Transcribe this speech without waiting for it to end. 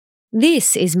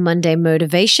This is Monday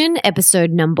Motivation,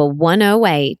 episode number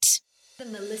 108. The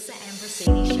Melissa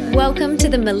Ambrosini Show. Welcome to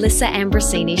the Melissa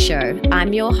Ambrosini Show.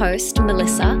 I'm your host,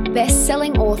 Melissa,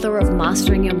 best-selling author of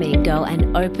Mastering Your Mean Girl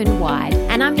and Open Wide,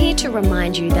 and I'm here to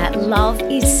remind you that love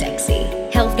is sexy,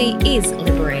 healthy is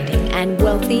liberating, and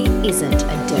wealthy isn't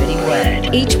a dirty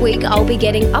word. Each week, I'll be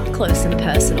getting up close and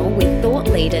personal with thought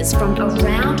leaders from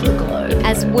around the globe,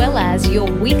 as well as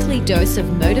your weekly dose of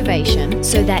motivation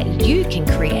so that you can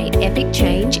create epic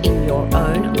change in your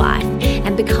own life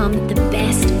and become the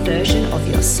best version of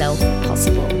yourself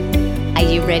possible. Are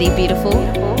you ready, beautiful?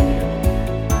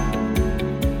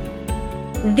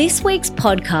 This week's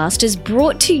podcast is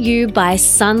brought to you by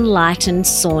Sunlighten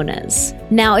Saunas.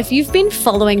 Now, if you've been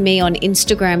following me on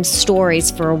Instagram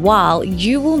stories for a while,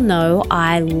 you will know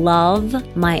I love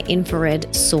my infrared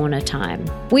sauna time.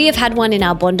 We have had one in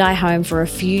our Bondi home for a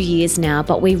few years now,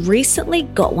 but we recently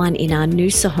got one in our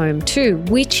Noosa home too,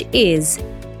 which is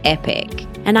epic.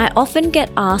 And I often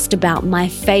get asked about my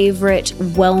favorite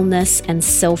wellness and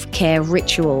self-care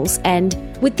rituals. And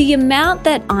with the amount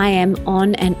that I am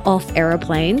on and off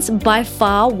airplanes, by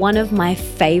far one of my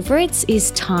favorites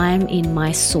is time in my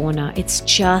sauna. It's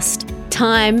just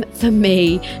time for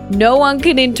me. No one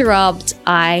can interrupt.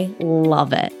 I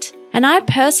love it. And I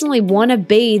personally want to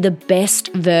be the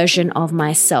best version of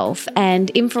myself.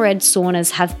 And infrared saunas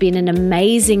have been an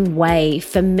amazing way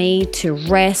for me to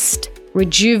rest,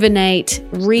 rejuvenate,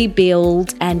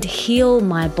 rebuild, and heal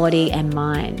my body and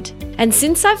mind. And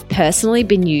since I've personally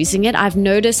been using it, I've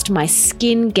noticed my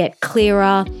skin get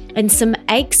clearer and some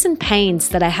aches and pains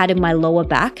that I had in my lower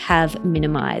back have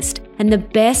minimized. And the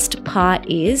best part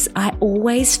is I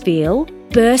always feel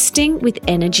bursting with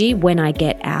energy when I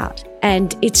get out.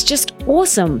 And it's just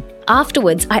awesome.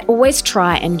 Afterwards, I always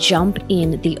try and jump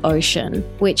in the ocean,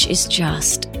 which is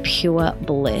just pure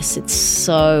bliss. It's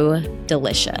so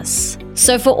delicious.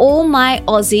 So for all my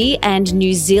Aussie and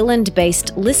New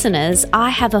Zealand-based listeners, I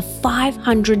have a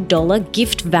 $500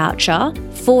 gift voucher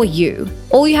for you.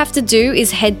 All you have to do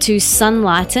is head to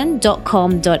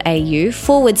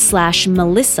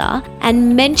sunlighten.com.au/Melissa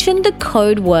and mention the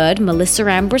code word Melissa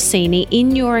Ambrosini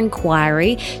in your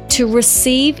inquiry to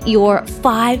receive your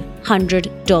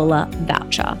 $500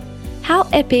 voucher. How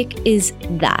epic is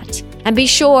that? And be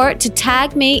sure to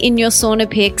tag me in your sauna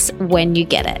pics when you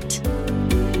get it.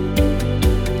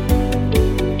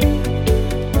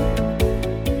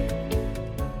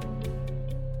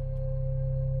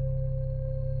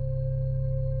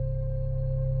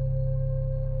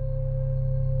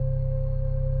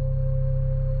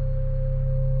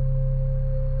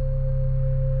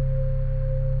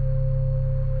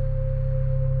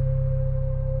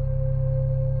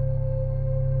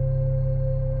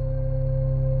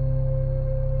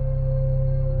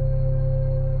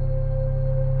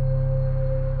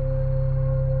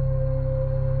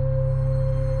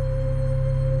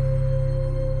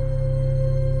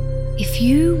 If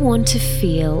you want to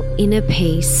feel inner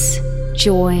peace,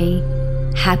 joy,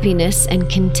 happiness, and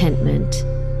contentment,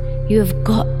 you have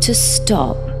got to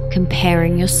stop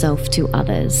comparing yourself to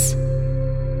others.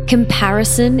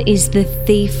 Comparison is the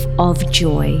thief of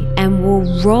joy and will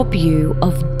rob you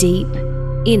of deep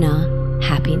inner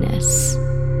happiness.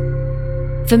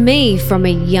 For me, from a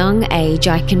young age,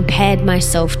 I compared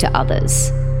myself to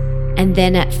others. And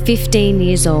then at 15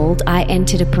 years old, I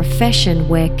entered a profession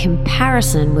where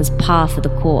comparison was par for the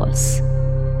course.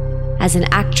 As an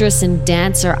actress and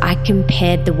dancer, I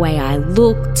compared the way I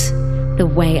looked, the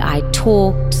way I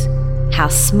talked, how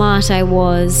smart I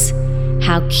was,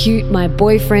 how cute my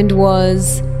boyfriend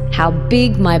was, how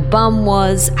big my bum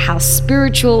was, how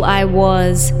spiritual I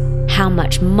was, how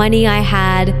much money I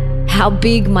had, how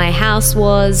big my house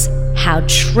was, how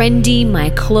trendy my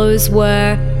clothes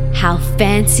were, how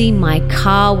fancy my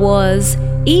car was,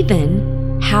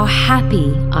 even how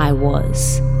happy I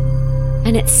was.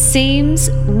 And it seems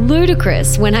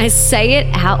ludicrous when I say it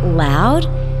out loud,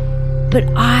 but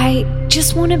I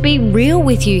just want to be real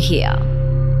with you here.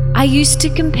 I used to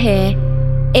compare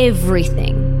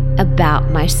everything about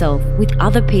myself with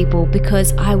other people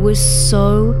because I was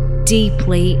so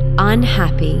deeply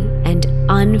unhappy and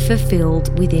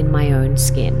unfulfilled within my own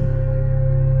skin.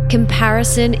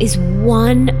 Comparison is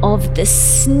one of the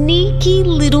sneaky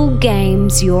little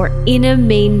games your inner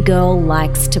mean girl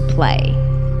likes to play.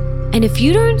 And if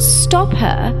you don't stop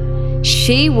her,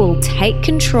 she will take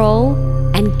control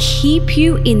and keep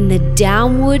you in the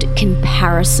downward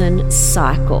comparison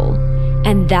cycle.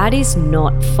 And that is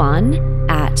not fun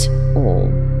at all.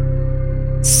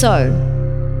 So,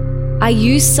 are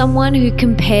you someone who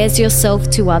compares yourself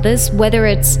to others, whether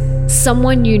it's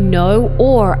someone you know,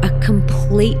 or a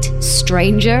complete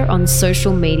stranger on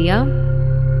social media?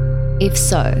 If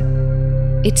so,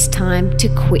 it's time to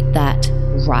quit that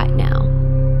right now.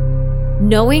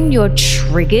 Knowing your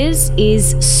triggers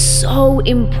is so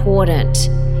important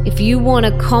if you want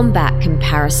to combat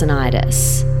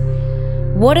comparisonitis.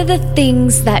 What are the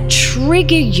things that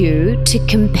trigger you to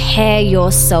compare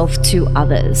yourself to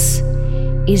others?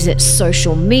 Is it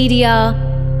social media,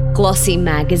 glossy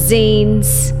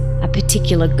magazines, a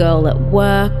particular girl at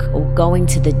work, or going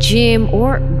to the gym,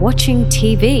 or watching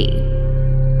TV?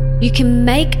 You can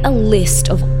make a list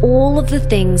of all of the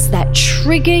things that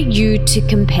trigger you to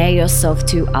compare yourself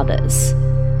to others.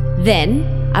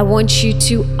 Then I want you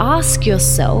to ask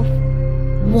yourself,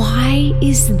 why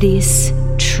is this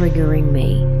triggering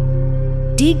me?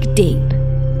 Dig deep.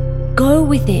 Go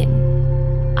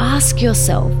within. Ask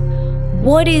yourself,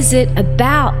 what is it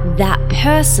about that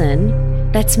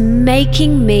person that's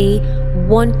making me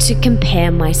want to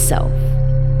compare myself?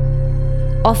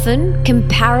 Often,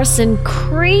 comparison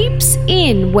creeps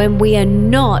in when we are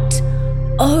not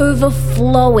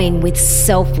overflowing with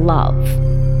self-love.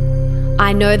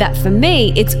 I know that for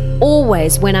me, it's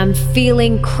always when I'm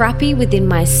feeling crappy within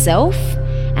myself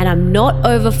and I'm not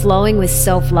overflowing with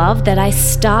self-love that I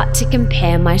start to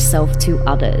compare myself to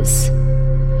others.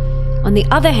 On the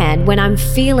other hand, when I'm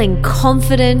feeling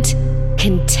confident,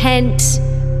 content,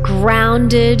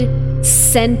 grounded,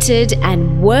 centered,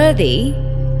 and worthy,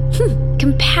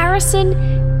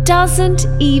 comparison doesn't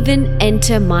even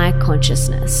enter my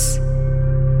consciousness.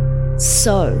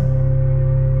 So,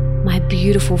 my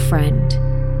beautiful friend,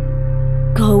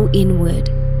 go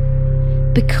inward.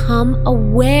 Become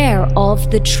aware of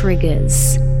the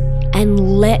triggers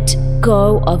and let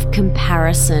go of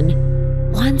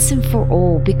comparison once and for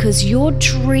all, because your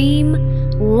dream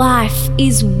life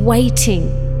is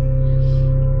waiting.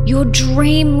 Your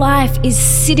dream life is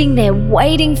sitting there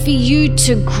waiting for you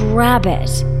to grab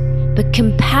it, but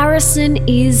comparison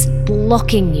is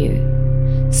blocking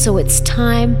you. So it's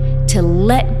time to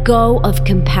let go of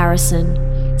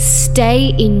comparison,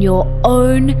 stay in your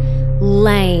own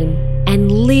lane,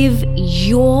 and live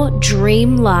your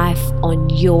dream life on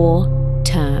your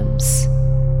terms.